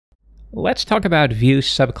Let's talk about view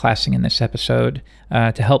subclassing in this episode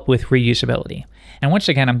to help with reusability. And once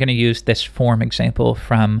again, I'm going to use this form example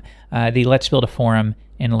from the Let's Build a Forum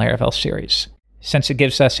in Laravel series, since it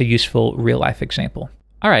gives us a useful real-life example.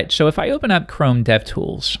 All right, so if I open up Chrome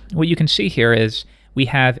DevTools, what you can see here is we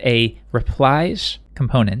have a replies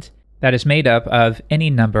component that is made up of any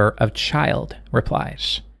number of child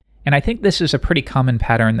replies. And I think this is a pretty common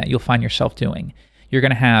pattern that you'll find yourself doing. You're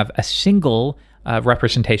going to have a single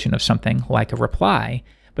representation of something like a reply,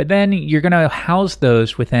 but then you're going to house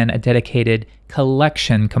those within a dedicated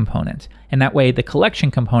collection component. And that way the collection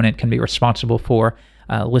component can be responsible for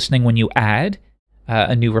listening when you add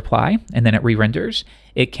a new reply, and then it re-renders.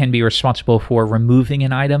 It can be responsible for removing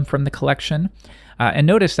an item from the collection. And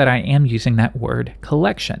notice that I am using that word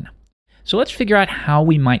collection. So let's figure out how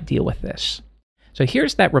we might deal with this. So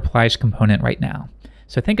here's that replies component right now.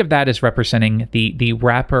 So think of that as representing the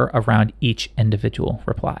wrapper around each individual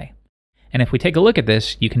reply. And if we take a look at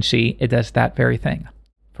this, you can see it does that very thing.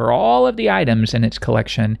 For all of the items in its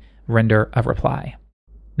collection, render a reply.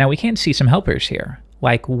 Now we can see some helpers here,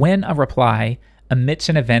 like when a reply emits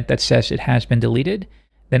an event that says it has been deleted,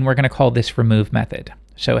 then we're going to call this remove method.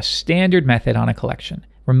 So a standard method on a collection,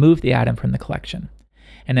 remove the item from the collection.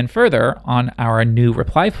 And then further on our new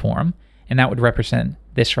reply form, and that would represent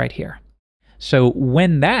this right here. So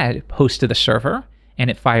when that posts to the server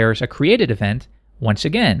and it fires a created event, once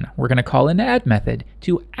again, we're going to call an add method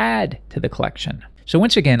to add to the collection. So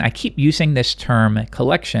once again, I keep using this term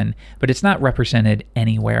collection, but it's not represented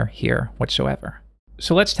anywhere here whatsoever.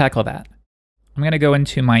 So let's tackle that. I'm going to go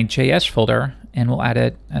into my JS folder and we'll add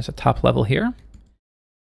it as a top level here,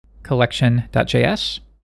 collection.js.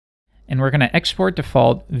 And we're going to export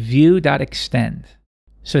default view.extend.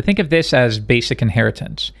 So think of this as basic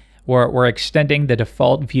inheritance. We're extending the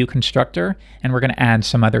default view constructor, and we're going to add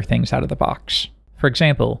some other things out of the box. For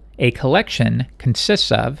example, a collection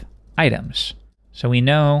consists of items. So we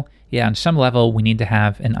know, on some level, we need to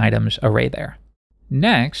have an items array there.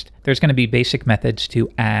 Next, there's going to be basic methods to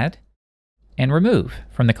add and remove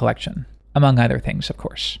from the collection, among other things, of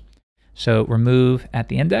course. So remove at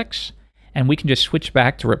the index, and we can just switch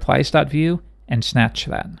back to replies.view and snatch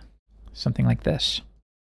that, something like this.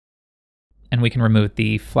 And we can remove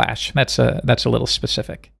the flash. That's a little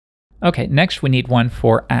specific. Okay, next we need one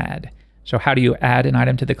for add. So how do you add an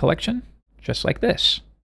item to the collection? Just like this.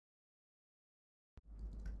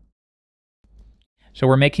 So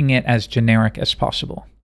we're making it as generic as possible.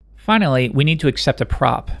 Finally, we need to accept a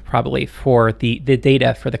prop, probably, for the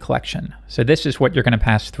data for the collection. So this is what you're going to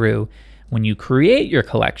pass through when you create your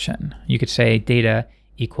collection. You could say data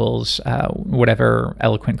equals whatever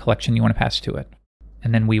eloquent collection you want to pass to it.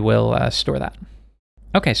 And then we will store that.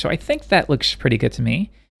 Okay, so I think that looks pretty good to me.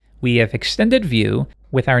 We have extended view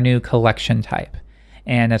with our new collection type.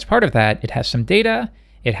 And as part of that, it has some data,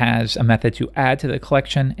 it has a method to add to the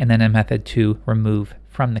collection, and then a method to remove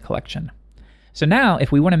from the collection. So now,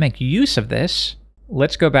 if we want to make use of this,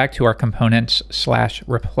 let's go back to our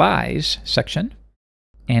components/replies section,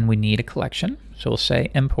 and we need a collection. So we'll say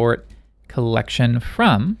import collection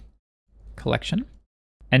from collection.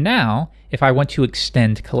 And now, if I want to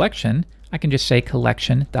extend collection, I can just say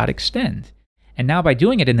collection.extend. And now by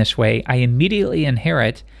doing it in this way, I immediately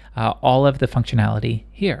inherit all of the functionality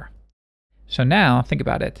here. So now, think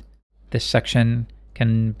about it. This section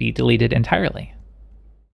can be deleted entirely.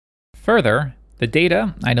 Further, the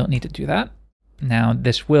data, I don't need to do that. Now,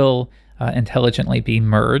 this will intelligently be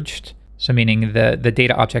merged. So meaning the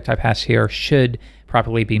data object I pass here should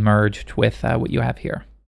properly be merged with what you have here.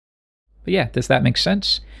 But yeah, does that make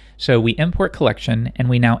sense? So we import collection, and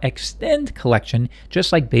we now extend collection,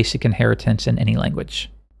 just like basic inheritance in any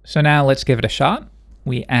language. So now let's give it a shot.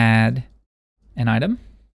 We add an item,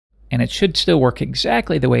 and it should still work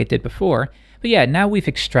exactly the way it did before. But yeah, now we've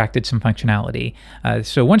extracted some functionality.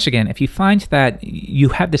 So once again, if you find that you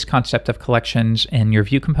have this concept of collections in your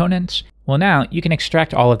view components, well now you can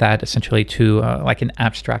extract all of that essentially to like an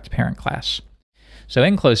abstract parent class. So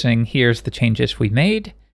in closing, here's the changes we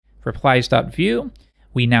made. Replies.view,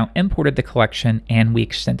 we now imported the collection and we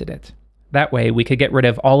extended it. That way we could get rid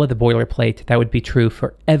of all of the boilerplate that would be true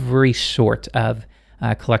for every sort of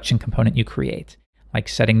collection component you create, like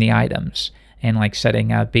setting the items and like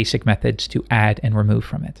setting basic methods to add and remove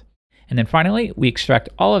from it. And then finally, we extract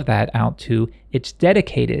all of that out to its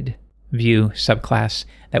dedicated view subclass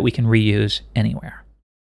that we can reuse anywhere.